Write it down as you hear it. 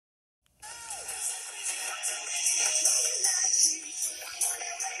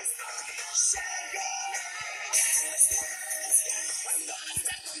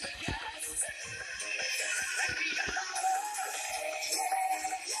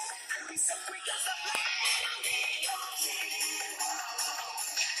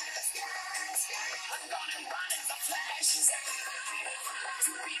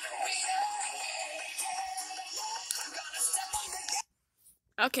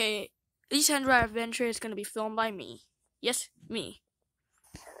Okay, this hand dryer adventure is going to be filmed by me. Yes, me.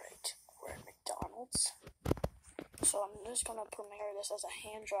 Alright, we're at McDonald's. So I'm just going to premiere this as a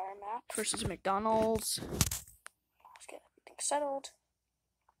hand dryer map versus McDonald's. Let's get everything settled.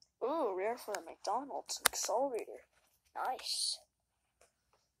 Ooh, rare for a McDonald's accelerator. Nice.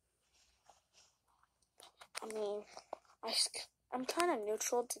 I mean, I'm kind of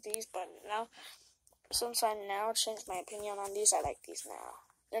neutral to these, but now, since I now changed my opinion on these, I like these now.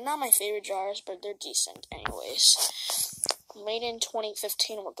 They're not my favorite jars, but they're decent anyways. Made in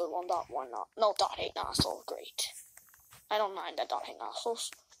 2015 with the 1.8 nozzle. Great. I don't mind that .8 nozzles.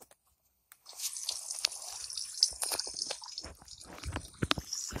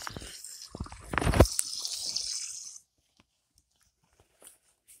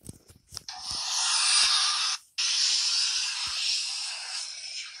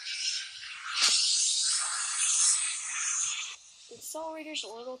 The accelerator's a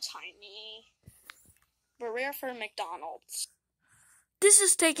little tiny, but rare for McDonald's. This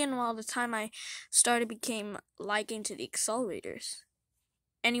is taken while the time I became liking to the accelerators.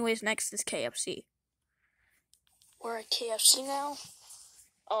 Anyways, next is KFC. We're at KFC now.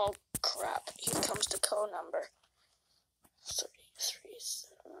 Oh crap! Here comes the code number. 33.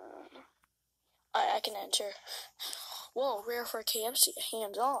 I can enter. Whoa, rare for KFC.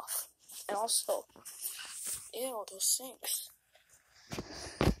 Hands off, and also, ew, those sinks.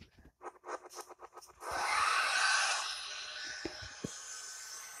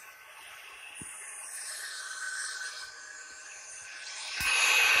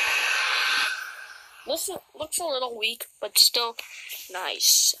 This looks a little weak, but still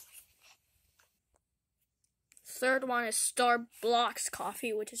nice. Third one is ROBLOX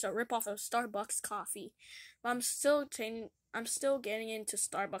coffee, which is a ripoff of Starbucks coffee. But I'm still getting into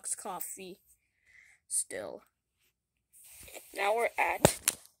Starbucks coffee. Still. Now we're at.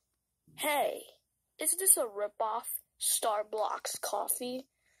 Hey, is this a ripoff Starbucks coffee?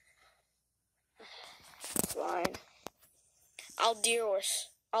 Fine. I'll deal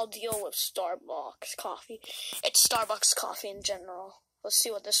with Starbucks coffee. It's Starbucks coffee in general. Let's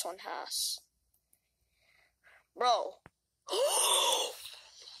see what this one has. Bro.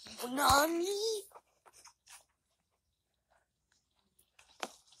 Nani?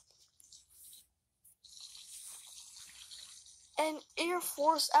 An Air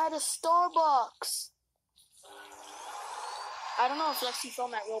Force at a Starbucks. I don't know if Lexi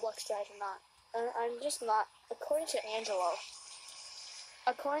filmed that ROBLOX drive or not. I'm just not. According to Angelo,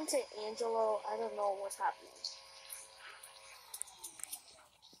 I don't know what's happening.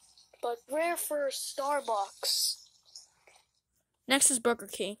 But rare for Starbucks. Next is Burger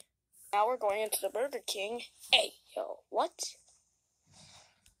King. Now we're going into the Burger King. Hey, yo, what?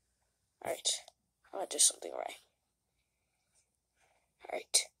 Alright, I'm gonna do something right.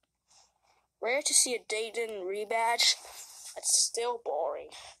 Alright. Rare to see a Dayton rebadge. That's still boring.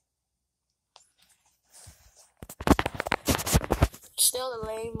 Still the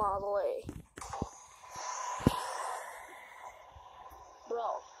lame Model A.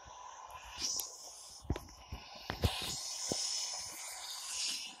 Bro.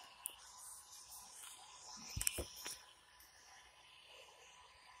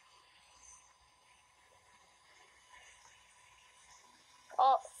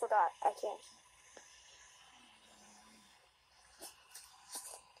 Oh, forgot. I can't.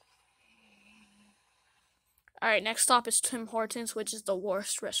 Alright, next stop is Tim Hortons, which is the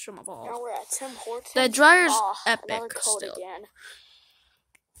worst restroom of all. Now we're at Tim Hortons. The dryer's epic another code still. Again.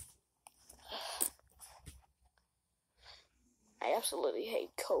 I absolutely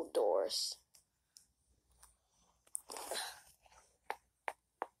hate code doors.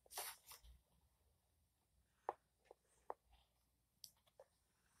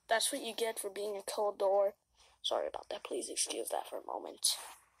 That's what you get for being a code door. Sorry about that. Please excuse that for a moment.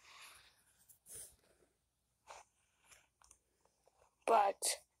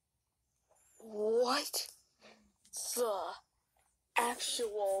 But what the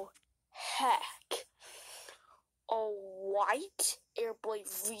actual heck? A white Airblade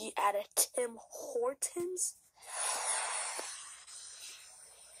V at a Tim Hortons?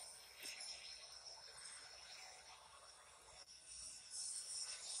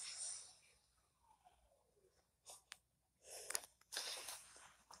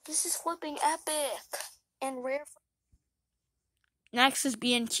 This is flipping epic and rare. Next is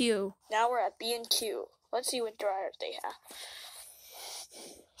B&Q. Now we're at B&Q. Let's see what dryers they have.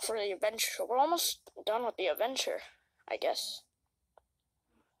 For the adventure. We're almost done with the adventure, I guess.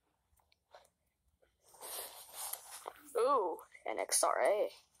 Ooh, an XRA.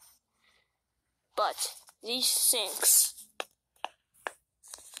 But these sinks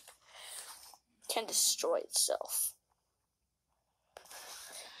can destroy itself.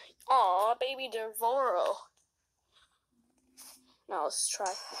 Aw, baby Devoro. Now let's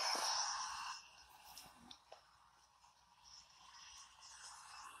try.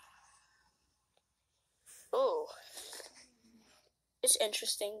 Ooh. It's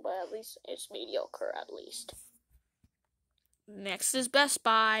interesting, but at least it's mediocre, at least. Next is Best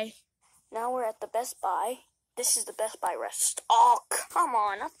Buy. Now we're at the Best Buy. This is the Best Buy rest. Oh, come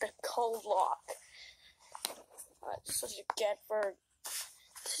on, not the code lock. This is what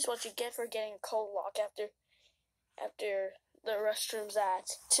you get for getting a code lock after the restrooms at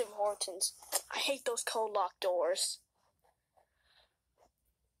Tim Hortons. I hate those code lock doors.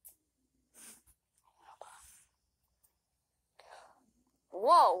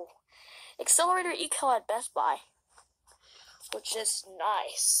 Whoa! Accelerator eco at Best Buy. Which is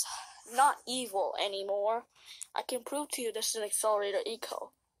nice. Not evil anymore. I can prove to you this is an accelerator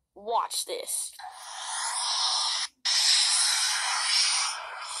eco. Watch this.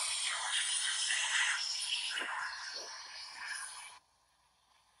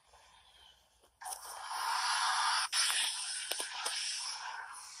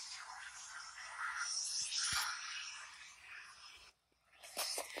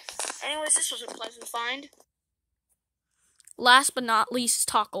 Anyways, this was a pleasant find. Last but not least,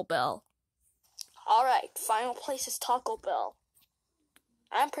 Taco Bell. Alright, final place is Taco Bell.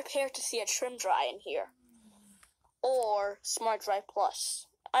 I'm prepared to see a trim dry in here. Or Smart Dry Plus.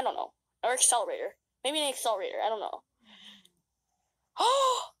 I don't know. Or accelerator. Maybe an accelerator. I don't know.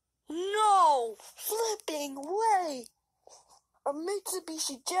 Oh! No! Flipping way! A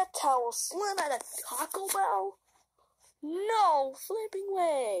Mitsubishi Jet Towel Slim at a Taco Bell? No! Flipping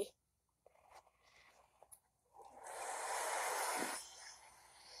way!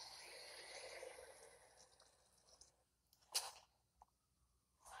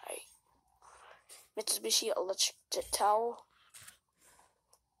 Mitsubishi electric jet towel.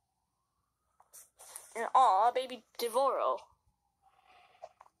 And aw, baby Devoro.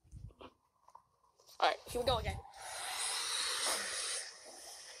 Alright, here we go again.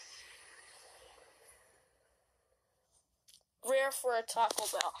 Rare for a Taco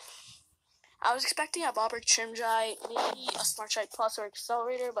Bell. I was expecting a Bobber Trim Dry, maybe a Smart Dry Plus or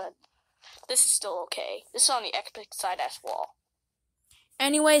accelerator, but this is still okay. This is on the epic side as well.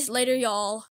 Anyways, later y'all.